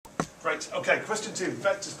Right, okay, question 2,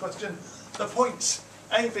 vectors question. The points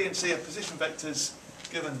A, B and C are position vectors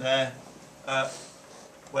given there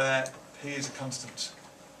where P is a constant.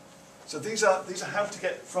 So these are how to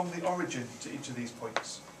get from the origin to each of these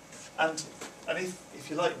points. And if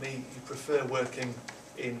you're like me, you prefer working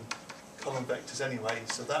in column vectors anyway,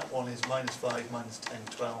 so that one is -5, -10,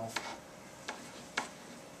 12.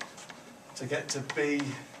 To get to B,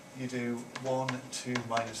 you do 1, 2,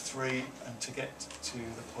 -3, and to get to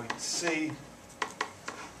the point C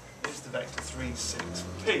is the vector 3, 6,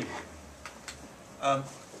 P.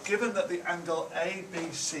 Given that the angle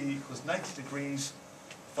ABC equals 90 degrees,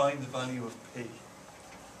 find the value of P.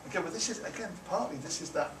 Okay, well this is, again, partly this is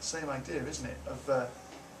that same idea, isn't it, of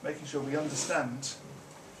making sure we understand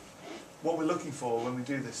what we're looking for when we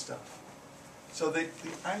do this stuff. So the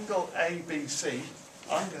angle ABC,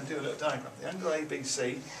 I'm going to do a little diagram. The angle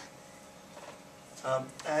ABC,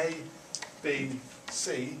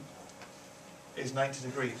 ABC is 90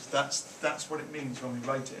 degrees. That's what it means when we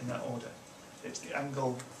write it in that order. It's the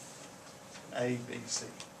angle ABC.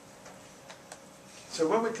 So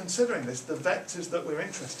when we're considering this, the vectors that we're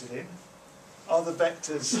interested in are the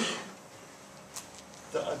vectors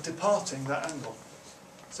that are departing that angle.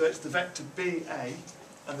 So it's the vector BA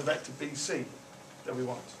and the vector BC that we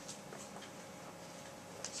want.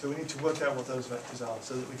 So we need to work out what those vectors are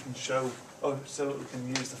so that we can show, so that we can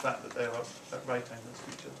use the fact that they are at right angles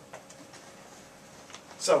to each other.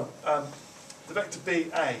 So the vector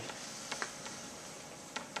BA.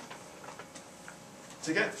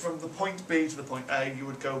 To get from the point B to the point A, you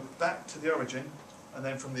would go back to the origin, and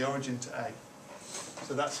then from the origin to A.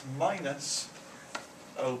 So that's minus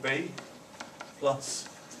OB plus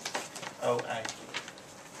OA.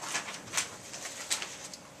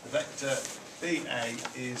 The vector BA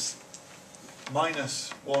is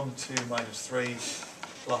 -1, 2, -3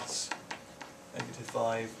 plus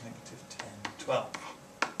 -5, -10, 12,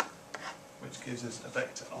 which gives us a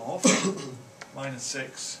vector of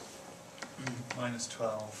 -6,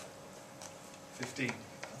 -12, 15,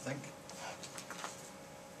 I think.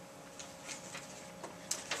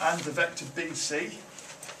 And the vector BC,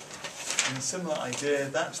 in a similar idea,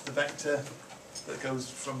 that's the vector that goes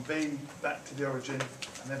from B back to the origin,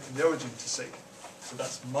 and then from the origin to C. So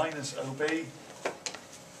that's minus OB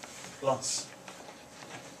plus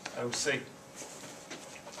OC.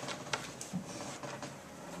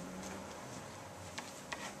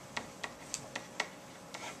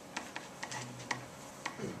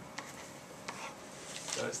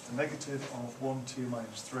 So it's the negative of 1, 2,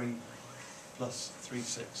 -3 plus 3,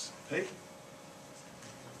 6 P.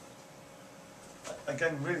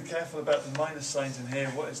 Again, really careful about the minus signs in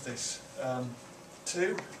here. What is this?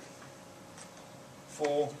 2,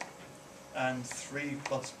 4, and 3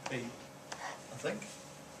 plus P, I think.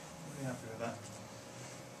 Really happy with that.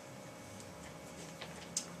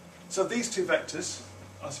 So these two vectors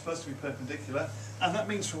are supposed to be perpendicular, and that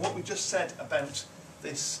means from what we just said about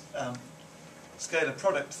this scalar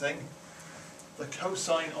product thing, the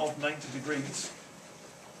cosine of 90 degrees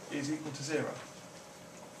is equal to 0.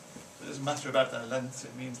 It doesn't matter about their length,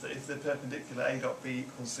 it means that if they're perpendicular, A dot B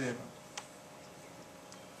equals 0.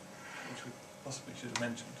 Which we possibly should have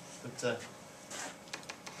mentioned. But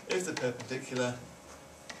if they're perpendicular,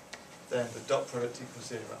 then the dot product equals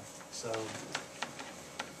 0. So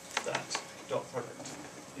that dot product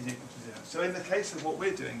is equal to 0. So in the case of what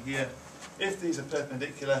we're doing here, if these are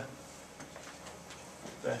perpendicular,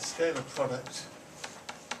 their scalar product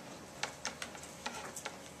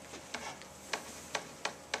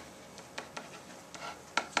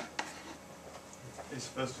is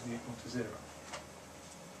supposed to be equal to 0.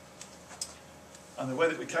 And the way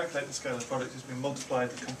that we calculate the scalar product is we multiply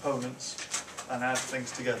the components and add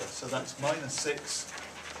things together. So that's -6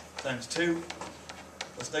 times 2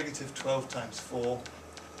 plus -12 times 4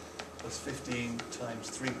 plus 15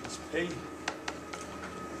 times 3 plus P,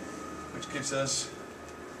 which gives us,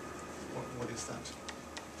 what is that?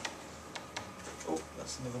 Oh,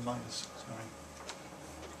 that's another minus, sorry.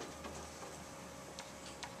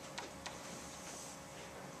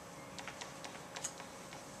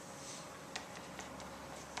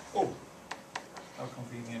 Oh, how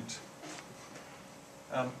convenient.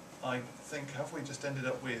 I think, have we just ended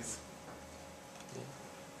up with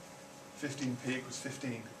 15p equals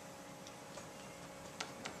 15?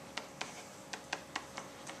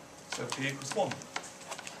 So p equals 1.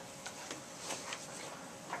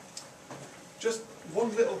 Just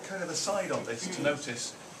one little kind of aside on this to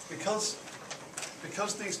notice, because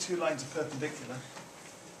these two lines are perpendicular,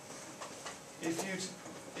 if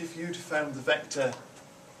you'd found the vector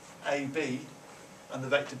AB and the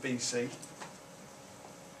vector BC,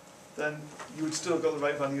 then you would still have got the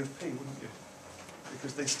right value of p, wouldn't you?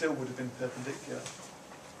 Because they still would have been perpendicular.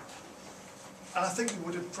 And I think you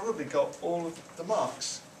would have probably got all of the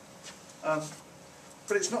marks.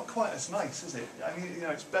 But it's not quite as nice, is it? I mean, you know,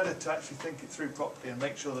 it's better to actually think it through properly and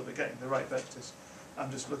make sure that we're getting the right vectors.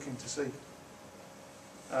 I'm just looking to see.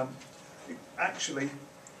 Actually,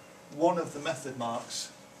 one of the method marks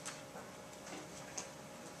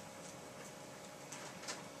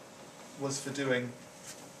was for doing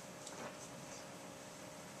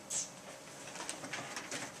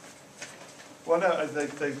well, no, they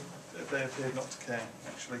appeared not to care,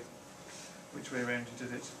 actually, which way around you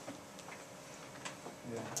did it.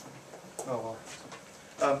 Yeah. Oh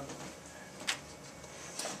well.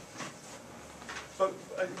 But it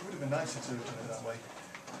would have been nicer to have done it that way.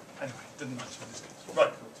 Anyway, it didn't matter in this case.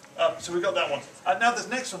 Right, so we got that one. And now this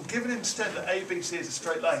next one, given instead that ABC is a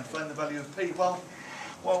straight line, find the value of P. Well,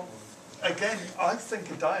 again, I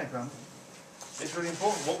think a diagram is really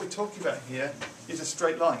important. What we're talking about here is a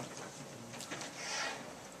straight line.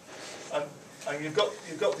 And you've got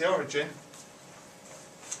the origin,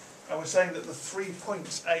 and we're saying that the 3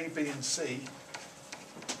 points A, B and C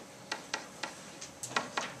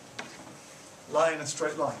lie in a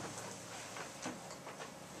straight line.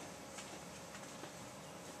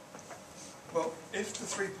 Well, if the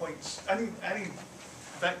 3 points, any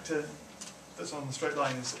vector that's on the straight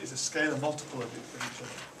line is a scalar multiple of each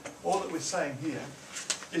other, all that we're saying here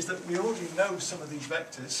is that we already know some of these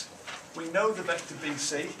vectors. We know the vector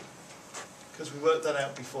BC, because we worked that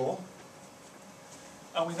out before,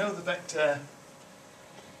 and we know the vector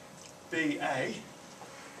BA,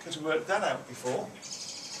 because we worked that out before.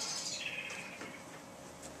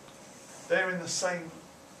 They're in the same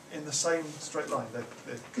straight line. They're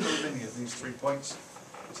collinear, these 3 points.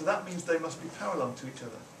 So that means they must be parallel to each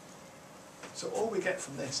other. So all we get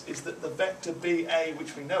from this is that the vector BA,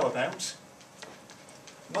 which we know about,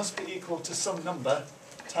 must be equal to some number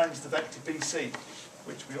times the vector BC,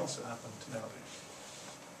 which we also happen to know about.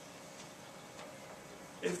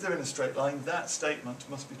 If they're in a straight line, that statement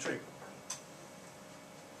must be true.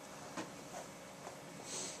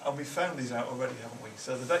 And we found these out already, haven't we?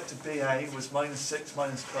 So the vector BA was -6,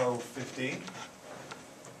 -12, 15.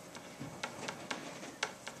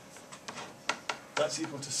 That's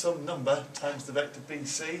equal to some number times the vector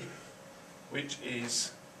BC, which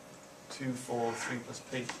is 2, 4, 3 plus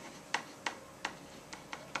P.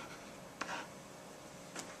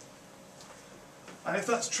 And if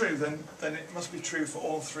that's true, then it must be true for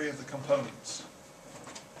all 3 of the components.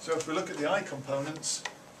 So if we look at the I components,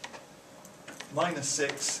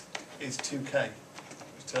 -6 is 2k,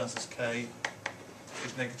 which tells us k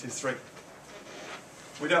is -3.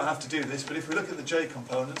 We don't have to do this, but if we look at the j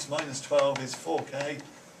components, -12 is 4k,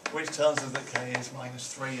 which tells us that k is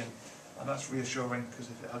 -3, and that's reassuring, because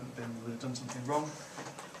if it hadn't been, we would have done something wrong.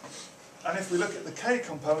 And if we look at the k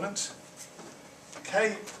component,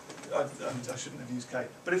 k, I shouldn't have used k,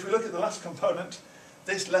 but if we look at the last component,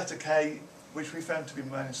 this letter k, which we found to be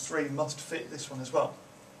 -3, must fit this one as well.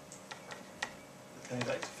 K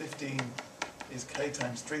vector 15 is k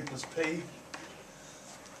times 3 plus p.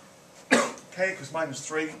 K equals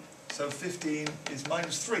 -3, so 15 is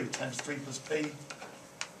 -3 times 3 plus p,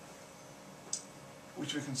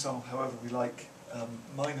 which we can solve however we like.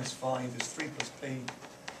 -5 is 3 plus p,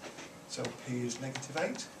 so p is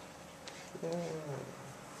 -8.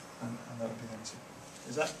 And that would be the answer.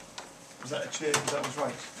 Was that a cheer? That was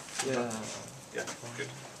right? Yeah. Yeah, good.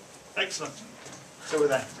 Excellent. So we're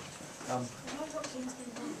there.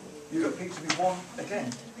 You got P to be 1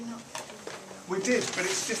 again? We did, but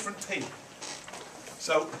it's different P.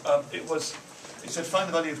 So it said find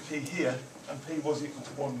the value of P here, and P was equal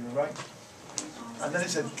to 1, you were right. And then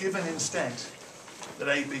it said given instead that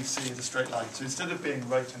ABC is a straight line. So instead of being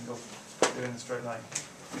right angle, we're in a straight line,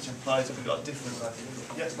 which implies that we've got a different value.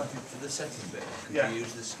 Yes, Matthew? For the second bit, could you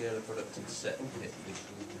use the scalar product and set it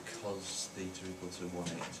because theta equal to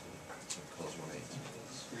 180, so cos 180,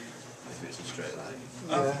 if it's a straight line?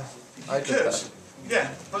 I did that.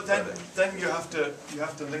 Yeah, but then you have to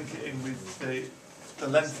link it in with the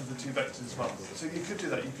length of the 2 vectors as well. So you could do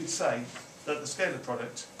that. You could say that the scalar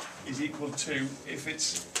product is equal to, if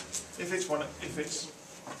it's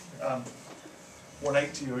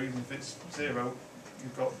 180, or even if it's 0,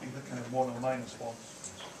 you've got either kind of 1 or -1.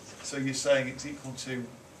 So you're saying it's equal to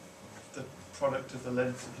the product of the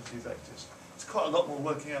length of the 2 vectors. It's quite a lot more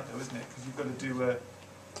working out though, isn't it? Because you've got to do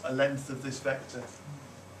a length of this vector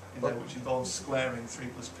in there, which involves squaring 3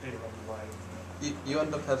 plus p along the way. You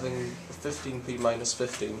end up having 15p minus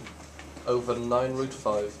 15 over 9 root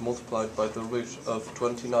 5 multiplied by the root of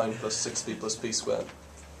 29 plus 6p plus p squared.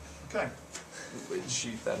 Okay. which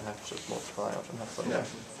you then have to multiply out and have fun. Yeah.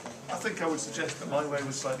 I think I would suggest that my way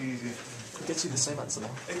was slightly easier. It gets you the same answer now.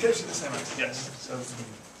 It gives you the same answer, yes. So,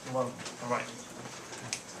 well, all right.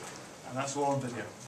 And that's all on video.